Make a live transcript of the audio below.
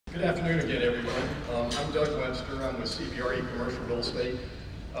Good afternoon again, everyone. I'm Doug Webster. I'm with CBRE Commercial Real Estate.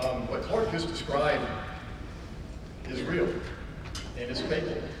 What Clark just described is real and it's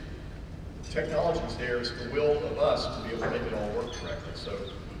capable. The technology is there. It's the will of us to be able to make it all work correctly. So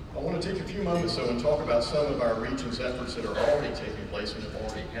I want to take a few moments, though, and talk about some of our region's efforts that are already taking place and have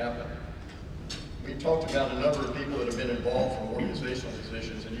already happened. We've talked about a number of people that have been involved from organizational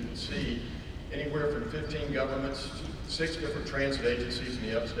positions, and you can see anywhere from 15 governments, 6 different transit agencies in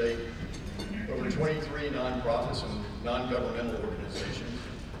the upstate, over 23 nonprofits and non-governmental organizations,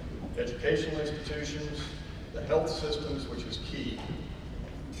 educational institutions, the health systems, which is key,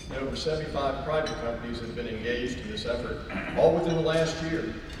 and over 75 private companies have been engaged in this effort, all within the last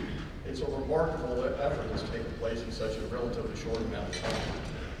year. It's a remarkable effort that's taken place in such a relatively short amount of time.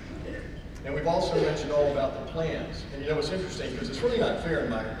 And we've also mentioned all about the plans. And you know, it's interesting because it's really not fair, in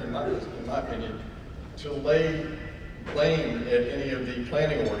my opinion, to lay blame at any of the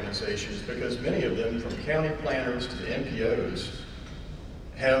planning organizations, because many of them, from county planners to the NPOs,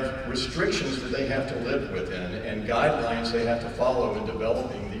 have restrictions that they have to live within and guidelines they have to follow in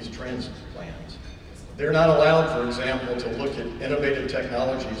developing these transit plans. They're not allowed, for example, to look at innovative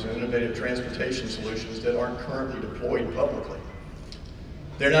technologies and innovative transportation solutions that aren't currently deployed publicly.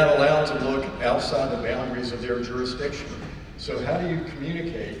 They're not allowed to look outside the boundaries of their jurisdiction. So how do you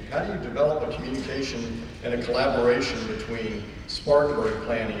communicate? How do you develop a communication and a collaboration between Spartanburg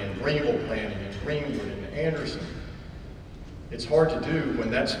planning and Greenville planning and Greenwood and Anderson? It's hard to do when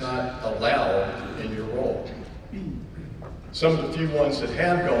that's not allowed in your role. Some of the few ones that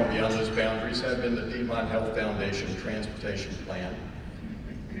have gone beyond those boundaries have been the Piedmont Health Foundation Transportation Plan,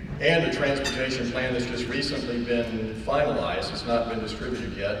 and a transportation plan that's just recently been finalized, it's not been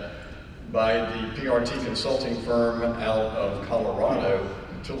distributed yet, by the PRT consulting firm out of Colorado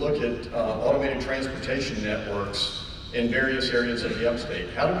to look at automated transportation networks in various areas of the upstate.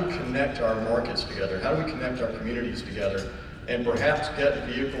 How do we connect our markets together? How do we connect our communities together and perhaps get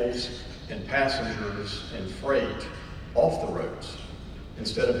vehicles and passengers and freight off the roads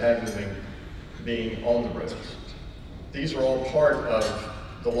instead of having them being on the roads? These are all part of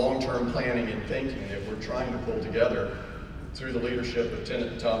the long-term planning and thinking that we're trying to pull together through the leadership of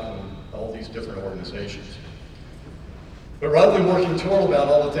Tenant Tuck and all these different organizations. But rather than working toward about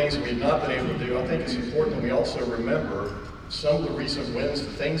all the things that we've not been able to do, I think it's important that we also remember some of the recent wins,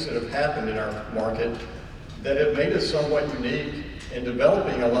 the things that have happened in our market that have made us somewhat unique in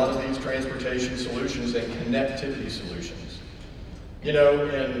developing a lot of these transportation solutions and connectivity solutions. You know,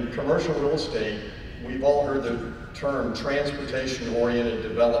 in commercial real estate, we've all heard the term transportation-oriented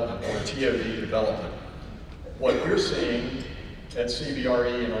development, or TOD development. What we're seeing at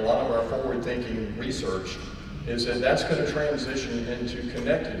CBRE and a lot of our forward-thinking research is that that's going to transition into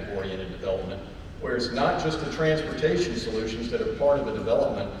connected-oriented development, where it's not just the transportation solutions that are part of the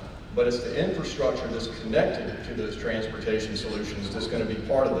development, but it's the infrastructure that's connected to those transportation solutions that's going to be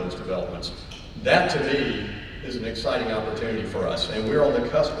part of those developments. That, to me, is an exciting opportunity for us, and we're on the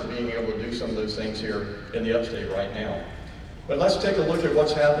cusp of being able to do some of those things here in the upstate right now. But let's take a look at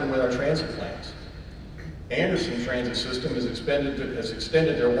what's happening with our transit plans. Anderson Transit System has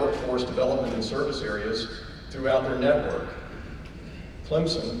extended their workforce development and service areas throughout their network.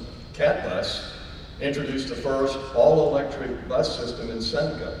 Clemson, CatBus, introduced the first all-electric bus system in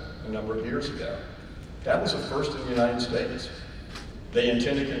Seneca a number of years ago. That was a first in the United States. They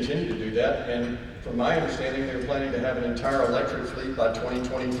intend to continue to do that, and from my understanding, they're planning to have an entire electric fleet by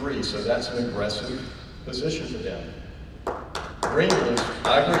 2023, so that's an aggressive position for them. Greenville,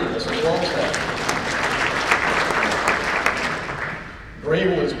 I agree, listen to all that.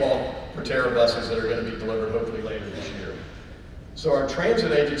 Greenville has bought Proterra buses that are going to be delivered hopefully later this year. So our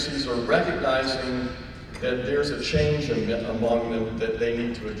transit agencies are recognizing that there's a change among them that they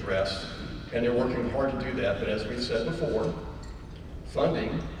need to address, and they're working hard to do that, but as we've said before,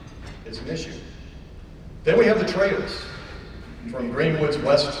 funding is an issue. Then we have the trails, from Greenwood's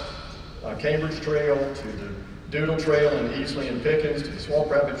West Cambridge Trail to the Doodle Trail and Easley and Pickens to the Swamp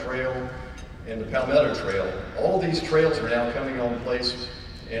Rabbit Trail and the Palmetto Trail. All these trails are now coming on place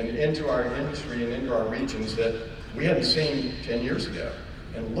and into our industry and into our regions that we hadn't seen 10 years ago.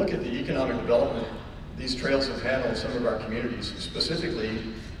 And look at the economic development these trails have had on some of our communities, specifically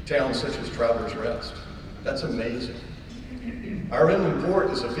towns such as Travelers Rest. That's amazing. Our inland port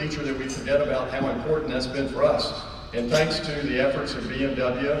is a feature that we forget about how important that's been for us. And thanks to the efforts of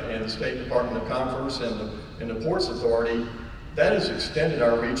BMW and the State Department of Commerce and the Ports Authority, that has extended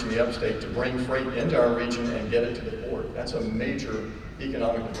our reach in the upstate to bring freight into our region and get it to the port. That's a major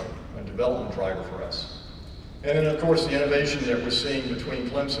economic development driver for us. And then, of course, the innovation that we're seeing between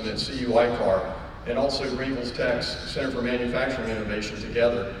Clemson and CU ICAR and also Greenville Tech's Center for Manufacturing Innovation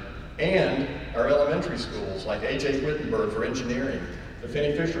together, and our elementary schools like A.J. Wittenberg for engineering, the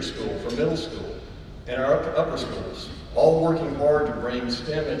Finney Fisher School for middle school, and our upper schools, all working hard to bring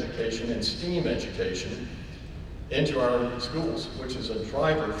STEM education and STEAM education into our schools, which is a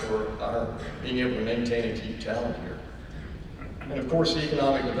driver for our being able to maintain and keep talent here. And of course, the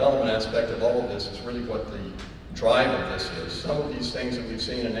economic development aspect of all of this is really what the drive of this is. Some of these things that we've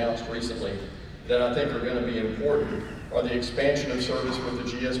seen announced recently that I think are going to be important are the expansion of service with the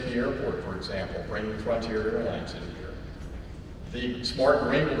GSP Airport, for example, bringing Frontier Airlines in here. The smart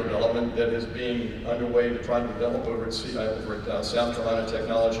Greenville development that is being underway to try to develop over at South Carolina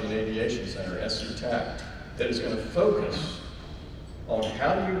Technology and Aviation Center, SCTAC, that is going to focus on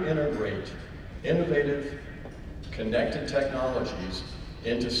how do you integrate innovative, connected technologies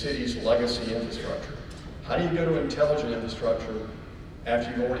into cities' legacy infrastructure. How do you go to intelligent infrastructure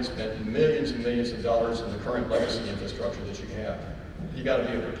after you've already spent millions and millions of dollars in the current legacy infrastructure that you have? You got to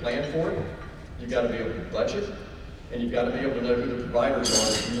be able to plan for it, you got to be able to budget, and you've got to be able to know who the providers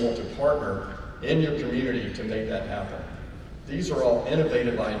are that you want to partner in your community to make that happen. These are all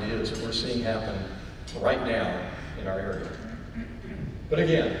innovative ideas that we're seeing happen right now in our area. But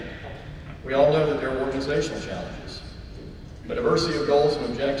again, we all know that there are organizational challenges, the diversity of goals and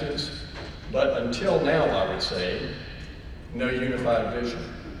objectives, but until now, I would say, no unified vision,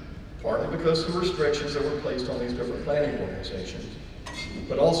 partly because of the restrictions that were placed on these different planning organizations,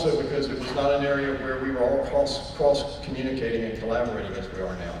 but also because it was not an area where we were all cross-communicating and collaborating as we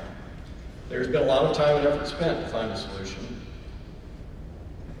are now. There's been a lot of time and effort spent to find a solution,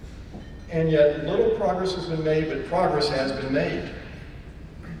 and yet little progress has been made, but progress has been made.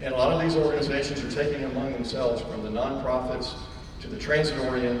 And a lot of these organizations are taking among themselves, from the nonprofits to the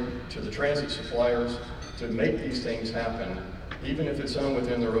transit-oriented, to the transit suppliers, to make these things happen, even if it's done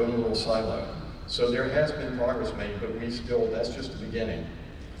within their own little silo. So there has been progress made, but that's just the beginning.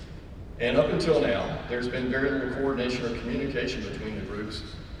 And up until now, there's been very little coordination or communication between the groups,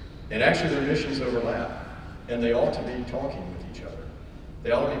 and actually their missions overlap, and they ought to be talking with each other.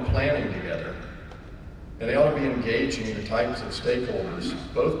 They ought to be planning together, and they ought to be engaging the types of stakeholders,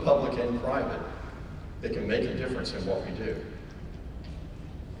 both public and private, that can make a difference in what we do.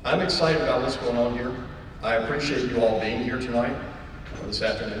 I'm excited about what's going on here. I appreciate you all being here tonight, or this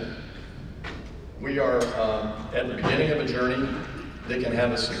afternoon. We are at the beginning of a journey that can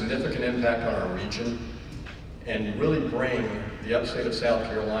have a significant impact on our region and really bring the upstate of South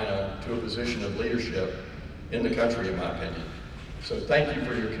Carolina to a position of leadership in the country, in my opinion. So thank you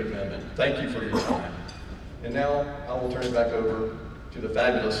for your commitment. Thank you for your time. And now I will turn it back over to the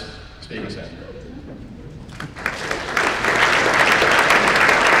fabulous Stephen Sandberg.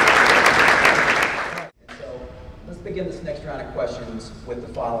 Let's begin this next round of questions with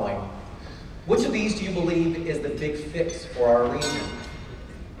the following. Which of these do you believe is the big fix for our region?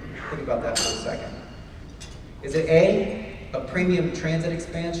 Think about that for a second. Is it A, a premium transit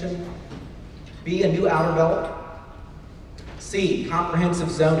expansion? B, a new outer belt? C, comprehensive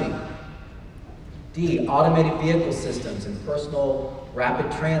zoning? D, automated vehicle systems and personal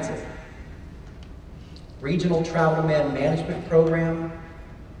rapid transit? Regional travel demand management program?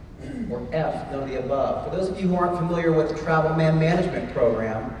 Or F, none of the above? For those of you who aren't familiar with the Travel Demand Management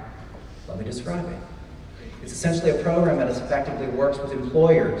Program, let me describe it. It's essentially a program that effectively works with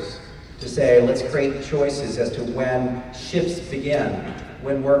employers to say, let's create choices as to when shifts begin,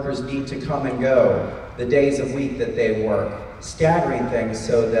 when workers need to come and go, the days of week that they work, staggering things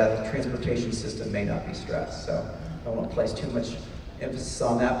so that the transportation system may not be stressed. So I don't want to place too much emphasis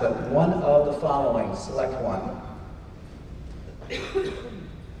on that, but one of the following, select one.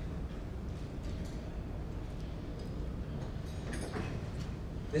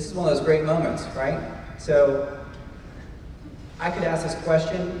 This is one of those great moments, right? So I could ask this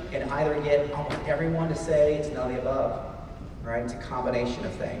question and either get almost everyone to say it's none of the above, right? It's a combination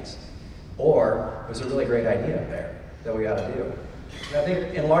of things. Or there's a really great idea there that we ought to do. And I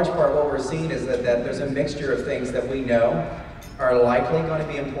think in large part what we're seeing is that there's a mixture of things that we know are likely going to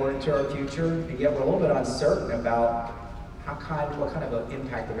be important to our future, and yet we're a little bit uncertain about what kind of an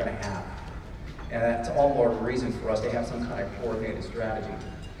impact they're going to have. And that's all more reason for us to have some kind of coordinated strategy.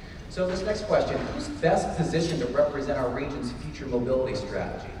 So this next question, who's best positioned to represent our region's future mobility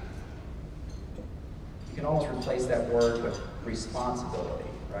strategy? You can almost replace that word with responsibility,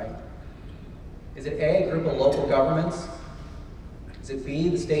 right? Is it A, a group of local governments? Is it B,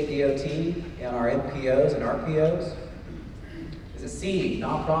 the state DOT and our MPOs and RPOs? Is it C,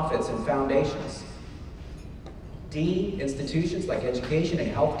 nonprofits and foundations? D, institutions like education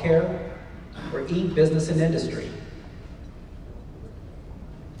and healthcare? Or E, business and industry?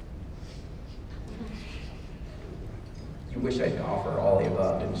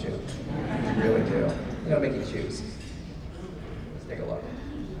 don't you? You really do. I'm gonna make you choose. Let's take a look.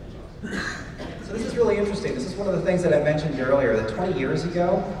 So this is really interesting. This is one of the things that I mentioned earlier, that 20 years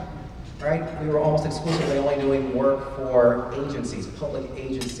ago, right, we were almost exclusively only doing work for agencies, public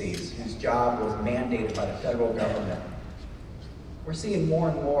agencies, whose job was mandated by the federal government. We're seeing more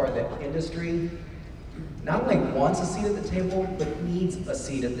and more that industry not only wants a seat at the table, but needs a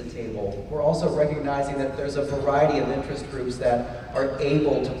seat at the table. We're also recognizing that there's a variety of interest groups that are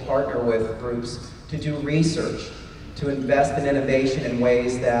able to partner with groups to do research, to invest in innovation in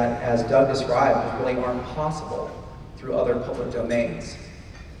ways that, as Doug described, really aren't possible through other public domains.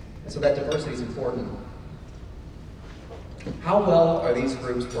 And so that diversity is important. How well are these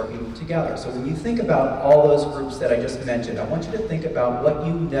groups working together? So when you think about all those groups that I just mentioned, I want you to think about what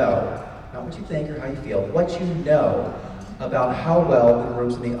you know, not what you think or how you feel, what you know about how well the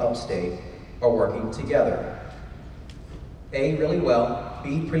groups in the upstate are working together. A, really well.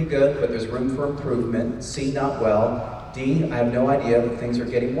 B, pretty good, but there's room for improvement. C, not well. D, I have no idea, but things are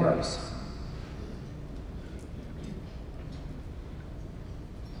getting worse.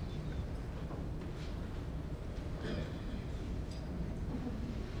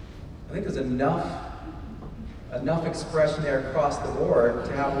 I think there's enough expression there across the board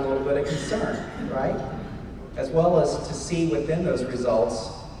to have a little bit of concern, right? As well as to see within those results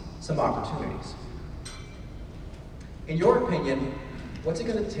some opportunities. In your opinion, what's it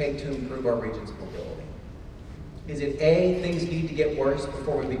going to take to improve our region's mobility? Is it A, things need to get worse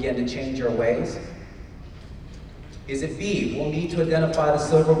before we begin to change our ways? Is it B, we'll need to identify the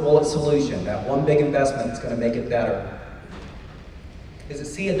silver bullet solution, that one big investment that's going to make it better? Is it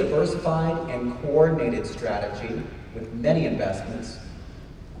C, a diversified and coordinated strategy with many investments?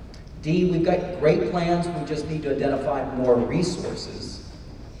 D, we've got great plans, we just need to identify more resources?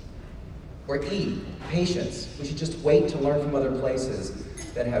 Or E, patience, we should just wait to learn from other places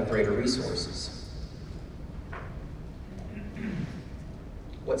that have greater resources?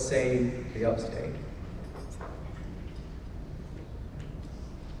 What say the upstate?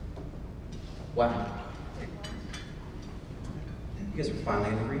 Wow. You guys are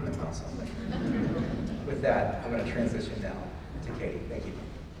finally in agreement about something. With that, I'm going to transition now to Katie. Thank you.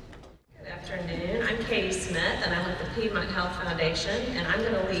 Good afternoon. I'm Kay Smith, and I'm with the Piedmont Health Foundation, and I'm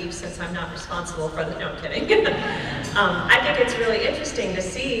going to leave since I'm not responsible for the, no, I'm kidding. I think it's really interesting to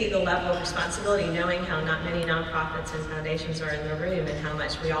see the level of responsibility, knowing how not many nonprofits and foundations are in the room and how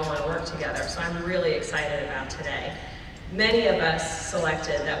much we all want to work together. So I'm really excited about today. Many of us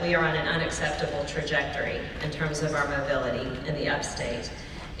selected that we are on an unacceptable trajectory in terms of our mobility in the upstate.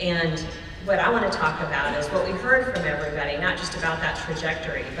 And what I want to talk about is what we heard from everybody, not just about that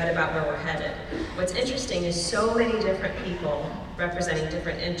trajectory, but about where we're headed. What's interesting is so many different people representing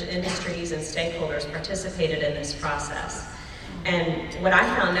different industries and stakeholders participated in this process. And what I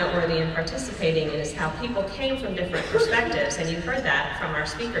found noteworthy in participating is how people came from different perspectives, and you heard that from our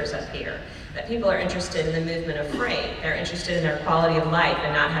speakers up here, that people are interested in the movement of freight, they're interested in their quality of life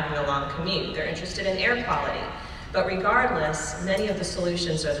and not having a long commute, they're interested in air quality. But regardless, many of the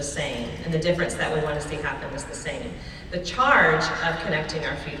solutions are the same, and the difference that we want to see happen is the same. The charge of Connecting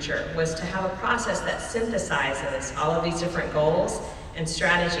Our Future was to have a process that synthesizes all of these different goals and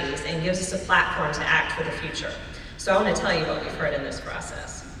strategies and gives us a platform to act for the future. So I want to tell you what we've heard in this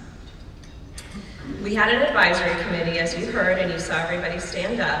process. We had an advisory committee, as you heard, and you saw everybody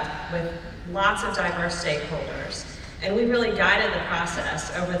stand up, with lots of diverse stakeholders. And we really guided the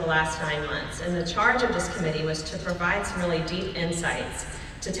process over the last 9 months. And the charge of this committee was to provide some really deep insights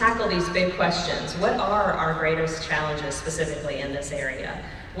to tackle these big questions. What are our greatest challenges specifically in this area?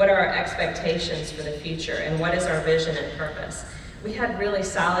 What are our expectations for the future? And what is our vision and purpose? We had really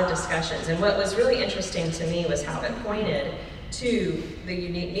solid discussions. And what was really interesting to me was how it pointed to the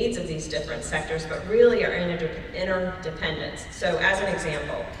unique needs of these different sectors, but really our interdependence. So as an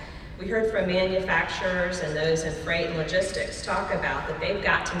example, we heard from manufacturers and those in freight and logistics talk about that they've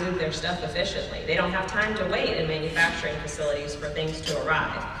got to move their stuff efficiently. They don't have time to wait in manufacturing facilities for things to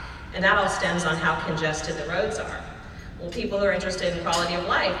arrive. And that all stems on how congested the roads are. Well, people who are interested in quality of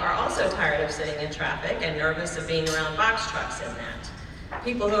life are also tired of sitting in traffic and nervous of being around box trucks in that.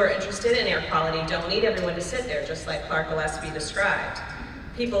 People who are interested in air quality don't need everyone to sit there, just like Clark Gillespie described.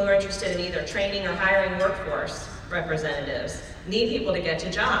 People who are interested in either training or hiring workforce representatives need people to get to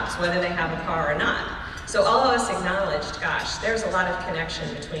jobs, whether they have a car or not. So all of us acknowledged, gosh, there's a lot of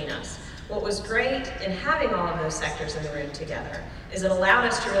connection between us. What was great in having all of those sectors in the room together is it allowed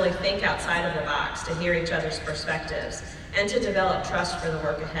us to really think outside of the box, to hear each other's perspectives, and to develop trust for the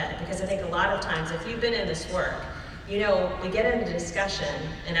work ahead. Because I think a lot of times, if you've been in this work, you know, we get into discussion,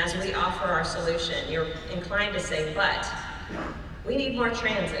 and as we offer our solution, you're inclined to say, but We need more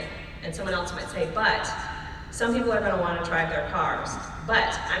transit. And someone else might say, but some people are going to want to drive their cars.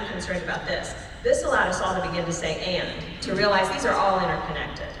 But I'm concerned about this. This allowed us all to begin to say and, to realize these are all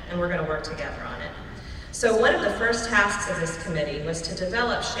interconnected, and we're going to work together on it. So one of the first tasks of this committee was to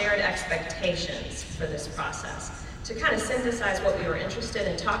develop shared expectations for this process, to kind of synthesize what we were interested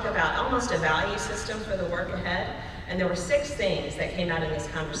in, talk about almost a value system for the work ahead. And there were 6 things that came out of this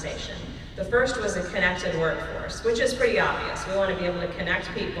conversation. The first was a connected workforce, which is pretty obvious. We want to be able to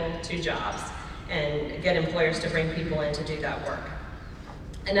connect people to jobs and get employers to bring people in to do that work.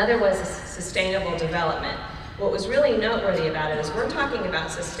 Another was sustainable development. What was really noteworthy about it is we're talking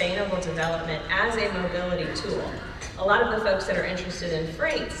about sustainable development as a mobility tool. A lot of the folks that are interested in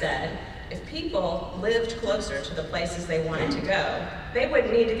freight said, if people lived closer to the places they wanted to go, they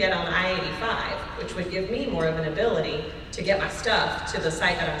wouldn't need to get on I-85, which would give me more of an ability to get my stuff to the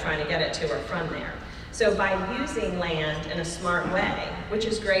site that I'm trying to get it to or from there. So by using land in a smart way, which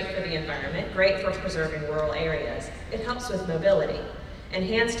is great for the environment, great for preserving rural areas, it helps with mobility.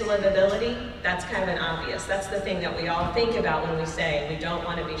 Enhanced livability, that's kind of an obvious. That's the thing that we all think about when we say we don't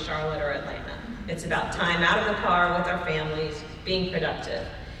want to be Charlotte or Atlanta. It's about time out of the car with our families, being productive.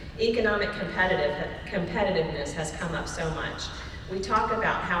 Economic competitiveness has come up so much. We talk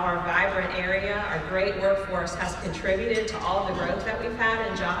about how our vibrant area, our great workforce has contributed to all the growth that we've had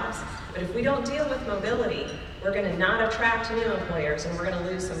in jobs, but if we don't deal with mobility, we're going to not attract new employers and we're going to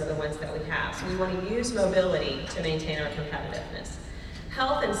lose some of the ones that we have. So we want to use mobility to maintain our competitiveness.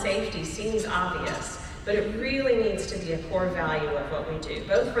 Health and safety seems obvious, but it really needs to be a core value of what we do,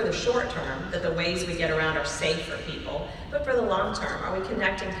 both for the short term, that the ways we get around are safe for people, but for the long term, are we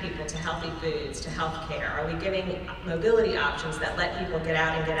connecting people to healthy foods, to health care? Are we giving mobility options that let people get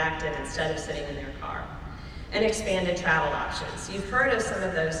out and get active instead of sitting in their car? And expanded travel options. You've heard of some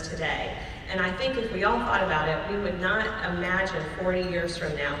of those today, and I think if we all thought about it, we would not imagine 40 years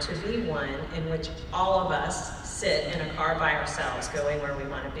from now to be one in which all of us sit in a car by ourselves going where we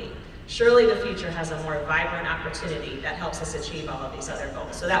want to be. Surely the future has a more vibrant opportunity that helps us achieve all of these other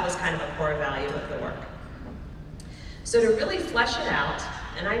goals. So that was kind of a core value of the work. So to really flesh it out,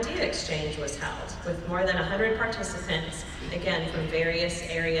 an idea exchange was held with more than 100 participants, again from various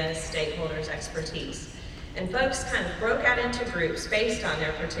areas, stakeholders, expertise. And folks kind of broke out into groups based on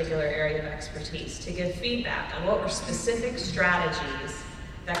their particular area of expertise to give feedback on what were specific strategies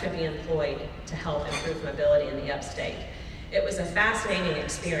that could be employed to help improve mobility in the upstate. It was a fascinating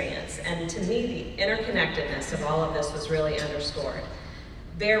experience, and to me, the interconnectedness of all of this was really underscored.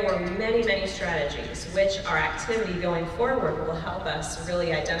 There were many, many strategies, which our activity going forward will help us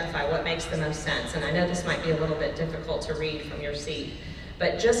really identify what makes the most sense. And I know this might be a little bit difficult to read from your seat,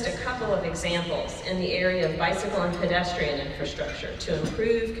 but just a couple of examples in the area of bicycle and pedestrian infrastructure to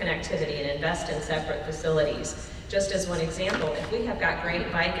improve connectivity and invest in separate facilities. Just as one example, if we have got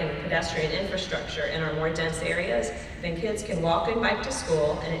great bike and pedestrian infrastructure in our more dense areas, then kids can walk and bike to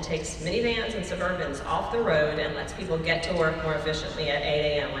school, and it takes minivans and Suburbans off the road and lets people get to work more efficiently at 8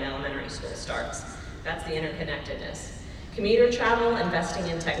 a.m. when elementary school starts. That's the interconnectedness. Commuter travel, investing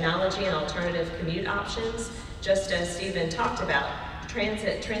in technology and alternative commute options. Just as Stephen talked about,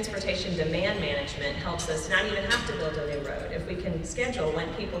 transportation demand management helps us not even have to build a new road. If we can schedule when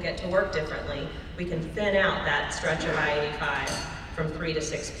people get to work differently, we can thin out that stretch of I-85 from 3 to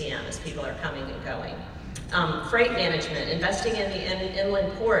 6 p.m. as people are coming and going. Freight management, investing in the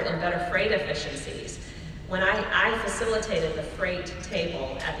inland port and better freight efficiencies. When I facilitated the freight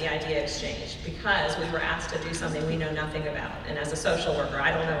table at the Idea Exchange because we were asked to do something we know nothing about. And as a social worker,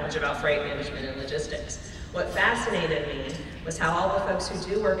 I don't know much about freight management and logistics. What fascinated me was how all the folks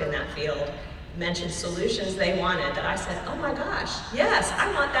who do work in that field mentioned solutions they wanted that I said, oh my gosh, yes,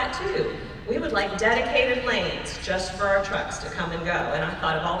 I want that too. We would like dedicated lanes just for our trucks to come and go. And I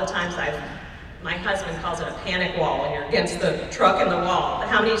thought of all the times my husband calls it a panic wall when you're against the truck and the wall,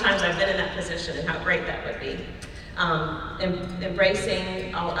 how many times I've been in that position and how great that would be.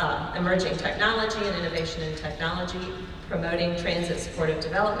 Embracing emerging technology and innovation in technology, promoting transit supportive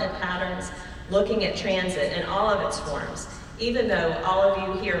development patterns, looking at transit in all of its forms. Even though all of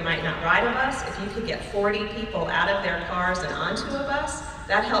you here might not ride a bus, if you could get 40 people out of their cars and onto a bus,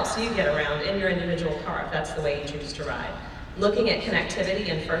 that helps you get around in your individual car if that's the way you choose to ride. Looking at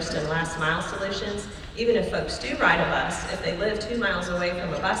connectivity and first and last mile solutions, even if folks do ride a bus, if they live 2 miles away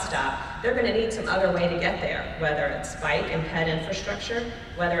from a bus stop, they're going to need some other way to get there, whether it's bike and ped infrastructure,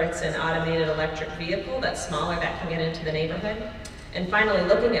 whether it's an automated electric vehicle that's smaller that can get into the neighborhood. And finally,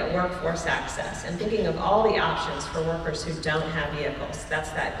 looking at workforce access and thinking of all the options for workers who don't have vehicles. That's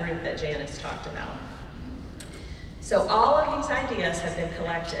that group that Janice talked about. So all of these ideas have been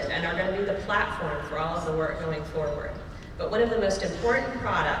collected and are going to be the platform for all of the work going forward. But one of the most important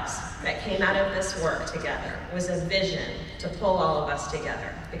products that came out of this work together was a vision to pull all of us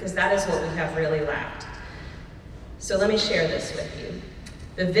together, because that is what we have really lacked. So let me share this with you.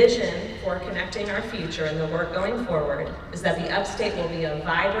 The vision for connecting our future and the work going forward is that the upstate will be a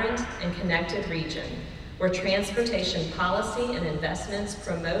vibrant and connected region where transportation policy and investments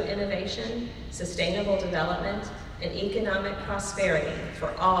promote innovation, sustainable development, and economic prosperity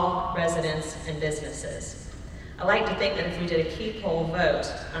for all residents and businesses. I like to think that if we did a key poll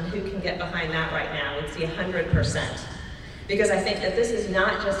vote on who can get behind that right now, we'd see 100%. Because I think that this is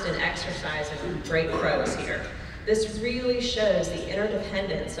not just an exercise in great prose here. This really shows the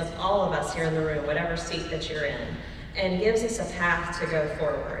interdependence of all of us here in the room, whatever seat that you're in, and gives us a path to go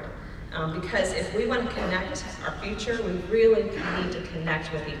forward. Because if we want to connect our future, we really need to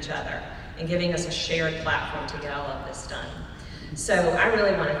connect with each other and giving us a shared platform to get all of this done. So I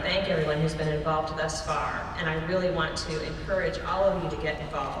really want to thank everyone who's been involved thus far, and I really want to encourage all of you to get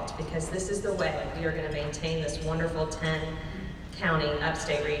involved, because this is the way we are going to maintain this wonderful 10-county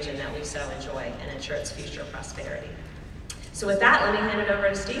upstate region that we so enjoy and ensure its future prosperity. So with that, let me hand it over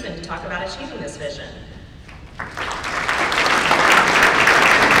to Stephen to talk about achieving this vision.